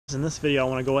In this video I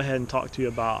want to go ahead and talk to you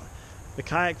about the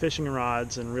kayak fishing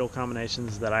rods and reel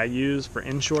combinations that I use for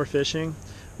inshore fishing,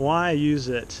 why I use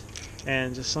it,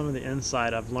 and just some of the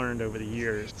insight I've learned over the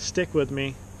years. Stick with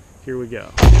me, here we go.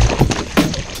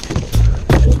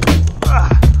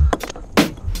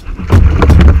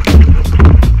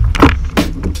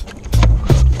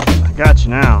 I got you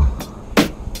now.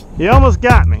 You almost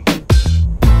got me.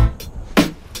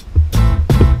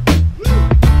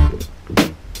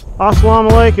 Assalamu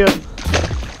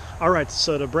alaikum. Alright,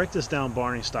 so to break this down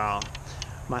Barney style,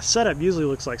 my setup usually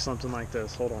looks like something like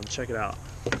this. Hold on, check it out.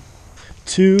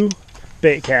 2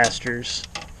 bait casters,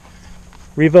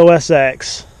 Revo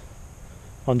SX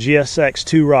on GSX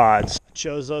 2 rods. I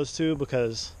chose those 2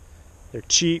 because they're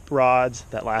cheap rods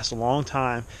that last a long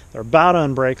time. They're about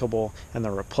unbreakable and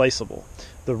they're replaceable.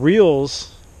 The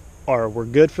reels were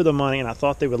good for the money and I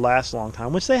thought they would last a long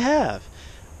time, which they have.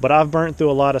 But I've burnt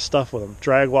through a lot of stuff with them.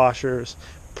 Drag washers,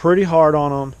 pretty hard on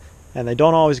them, and they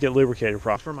don't always get lubricated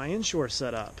properly. For my inshore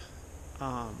setup,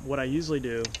 what I usually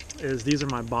do is these are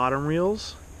my bottom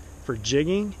reels for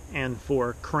jigging and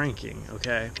for cranking,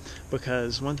 okay?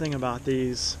 Because one thing about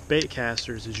these bait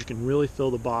casters is you can really fill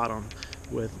the bottom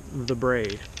with the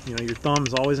braid. You know, your thumb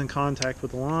is always in contact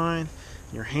with the line,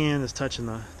 your hand is touching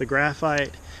the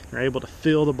graphite, you're able to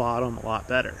feel the bottom a lot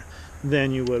better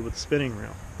than you would with the spinning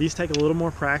reel. These take a little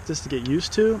more practice to get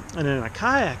used to, and in a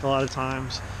kayak a lot of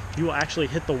times you will actually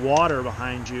hit the water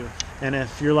behind you, and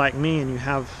if you're like me and you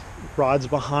have rods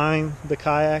behind the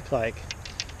kayak, like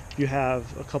you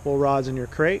have a couple of rods in your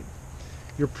crate,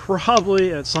 you're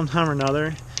probably at some time or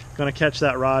another going to catch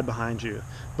that rod behind you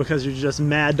because you're just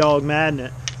mad dog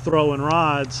magnet throwing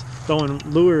rods, throwing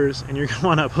lures, and you're going to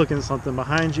wind up hooking something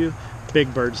behind you.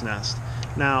 Big bird's nest.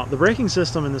 Now, the braking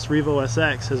system in this Revo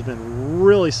SX has been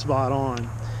really spot on,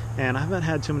 and I haven't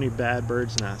had too many bad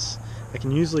bird's nests. I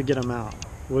can usually get them out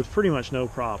with pretty much no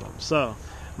problem. So,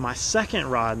 my second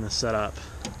rod in the setup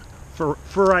for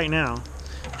right now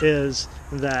is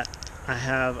that I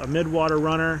have a mid-water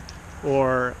runner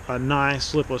or a nice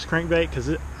slipless crankbait,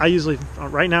 because I usually,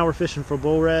 right now we're fishing for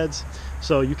bull reds,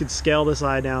 so you could scale this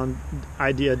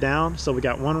idea down. So we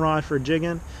got one rod for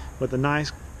jigging with a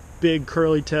nice big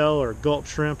curly tail or gulp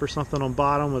shrimp or something on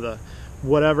bottom with a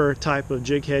whatever type of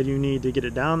jig head you need to get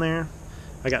it down there.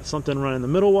 I got something running the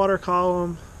middle water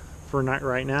column for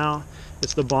right now.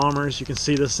 It's the Bombers. You can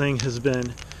see this thing has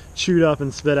been chewed up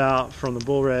and spit out from the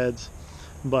bull reds,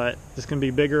 but this can be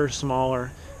bigger,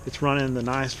 smaller. It's running the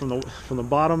nice from the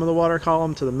bottom of the water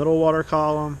column to the middle water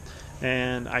column,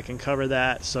 and I can cover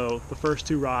that. So the first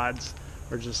 2 rods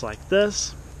are just like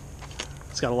this.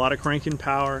 It's got a lot of cranking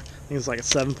power. I think it's like a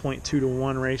 7.2 to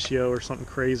 1 ratio or something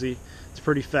crazy. It's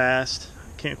pretty fast.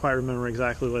 I can't quite remember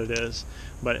exactly what it is,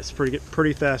 but it's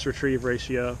pretty fast retrieve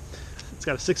ratio. It's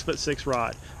got a 6'6"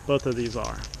 rod. Both of these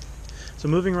are. So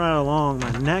moving right along,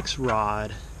 my next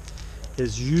rod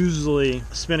is usually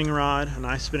a spinning rod, a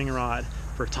nice spinning rod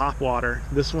for top water.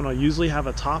 This one will usually have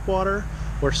a top water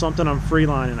or something I'm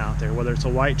freelining out there, whether it's a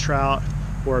white trout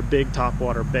or a big top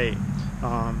water bait.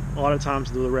 A lot of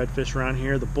times the redfish around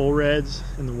here, the bull reds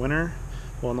in the winter,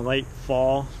 well in the late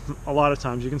fall, a lot of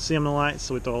times you can see them in the light,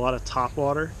 so we throw a lot of top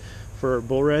water for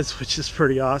bull reds, which is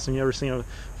pretty awesome. You ever seen a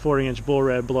 40-inch bull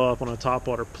red blow up on a top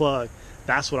water plug?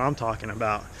 That's what I'm talking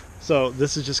about. So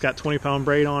this has just got 20-pound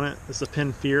braid on it. This is a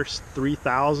Penn Fierce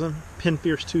 3000, Penn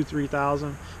Fierce 2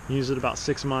 3000. Used it about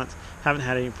 6 months, haven't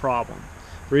had any problem.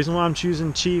 The reason why I'm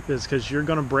choosing cheap is because you're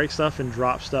going to break stuff and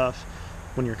drop stuff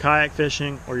when you're kayak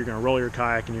fishing, or you're going to roll your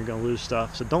kayak and you're going to lose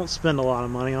stuff. So don't spend a lot of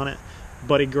money on it.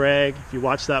 Buddy Greg, if you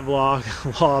watch that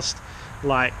vlog, lost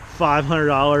like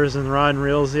 $500 in rod and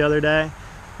reels the other day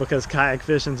because kayak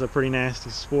fishing's a pretty nasty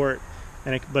sport,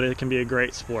 but it can be a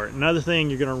great sport. Another thing,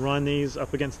 you're going to run these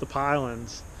up against the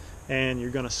pylons and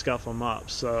you're going to scuff them up.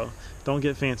 So don't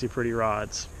get fancy pretty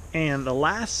rods. And the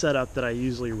last setup that I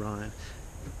usually run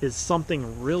is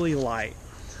something really light.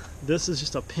 This is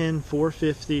just a Penn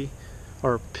 450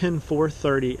 or Penn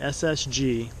 430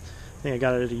 SSG. I think I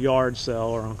got it at a yard sale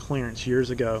or on clearance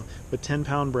years ago with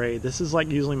 10-pound braid. This is like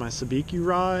usually my sabiki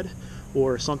rod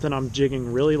or something I'm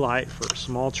jigging really light for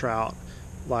small trout,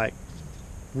 like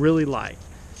really light.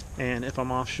 And if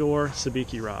I'm offshore,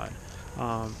 sabiki rod.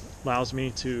 Allows me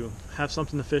to have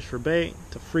something to fish for bait,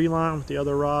 to free line with the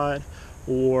other rod,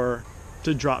 or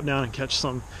to drop down and catch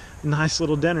some nice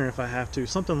little dinner if I have to.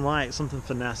 Something light, something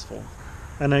finesseful.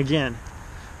 And again,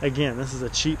 this is a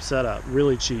cheap setup,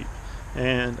 really cheap,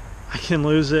 and I can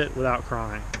lose it without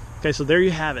crying. Okay, so there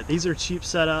you have it. These are cheap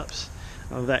setups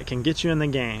that can get you in the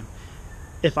game.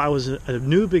 If I was a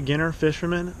new beginner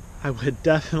fisherman, I would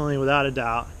definitely, without a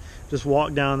doubt, just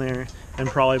walk down there and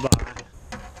probably buy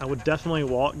I would definitely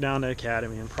walk down to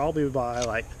Academy and probably buy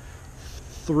like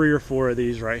 3 or 4 of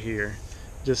these right here.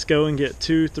 Just go and get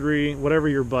 2, 3, whatever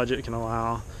your budget can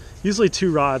allow. Usually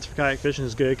 2 rods for kayak fishing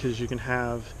is good because you can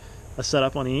have a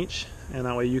setup on each, and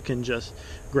that way you can just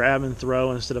grab and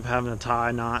throw instead of having to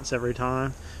tie knots every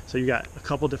time. So you got a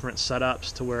couple different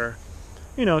setups to where,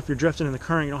 you know, if you're drifting in the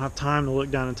current, you don't have time to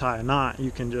look down and tie a knot. You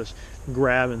can just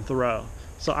grab and throw.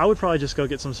 So I would probably just go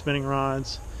get some spinning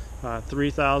rods,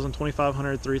 3000,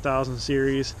 2500, 3000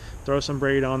 series, throw some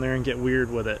braid on there and get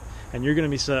weird with it. And you're going to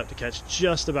be set up to catch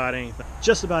just about anything.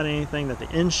 Just about anything that the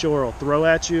inshore will throw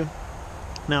at you.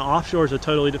 Now offshore is a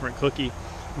totally different cookie.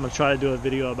 I'm going to try to do a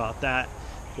video about that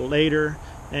later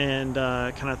and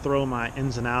kind of throw my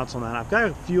ins and outs on that. I've got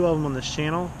a few of them on this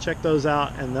channel. Check those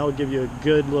out and they'll give you a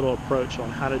good little approach on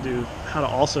how to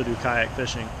also do kayak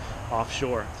fishing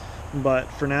offshore. But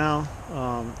for now,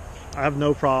 I have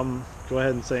no problem go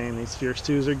ahead and saying these Fierce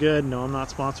 2s are good. No, I'm not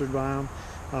sponsored by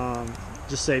them.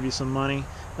 Just save you some money.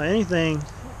 Anything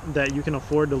that you can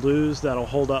afford to lose that'll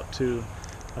hold up to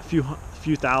a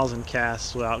few thousand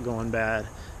casts without going bad.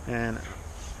 And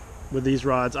with these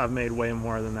rods, I've made way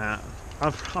more than that.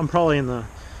 I'm probably in the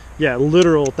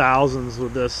literal thousands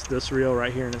with this reel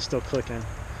right here, and it's still clicking.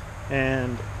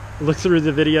 And look through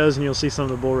the videos and you'll see some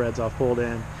of the bull reds I've pulled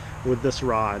in with this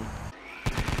rod.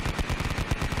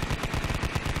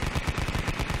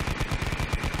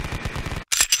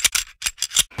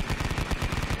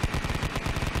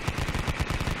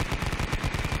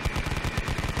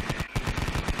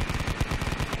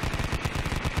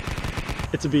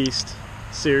 It's a beast,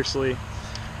 seriously.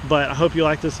 But I hope you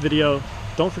like this video.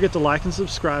 Don't forget to like and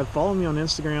subscribe. Follow me on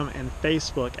Instagram and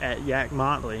Facebook at Yak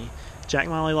Motley. Jack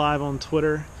Motley Live on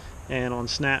Twitter and on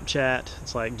Snapchat.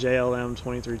 It's like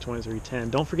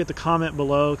JLM232310. Don't forget to comment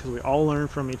below because we all learn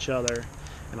from each other.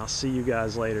 And I'll see you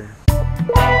guys later.